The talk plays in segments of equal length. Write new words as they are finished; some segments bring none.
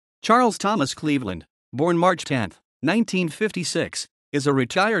Charles Thomas Cleveland, born March 10, 1956, is a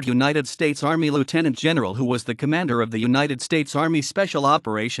retired United States Army Lieutenant General who was the commander of the United States Army Special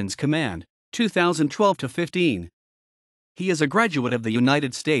Operations Command, 2012-15. He is a graduate of the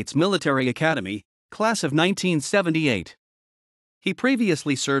United States Military Academy, class of 1978. He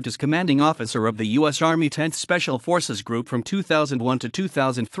previously served as commanding officer of the U.S. Army 10th Special Forces Group from 2001 to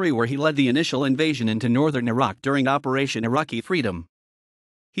 2003, where he led the initial invasion into northern Iraq during Operation Iraqi Freedom.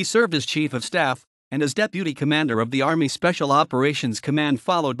 He served as Chief of Staff and as Deputy Commander of the Army Special Operations Command,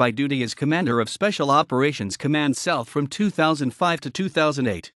 followed by duty as Commander of Special Operations Command South from 2005 to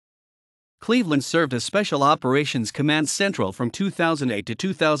 2008. Cleveland served as Special Operations Command Central from 2008 to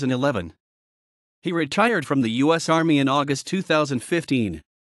 2011. He retired from the U.S. Army in August 2015.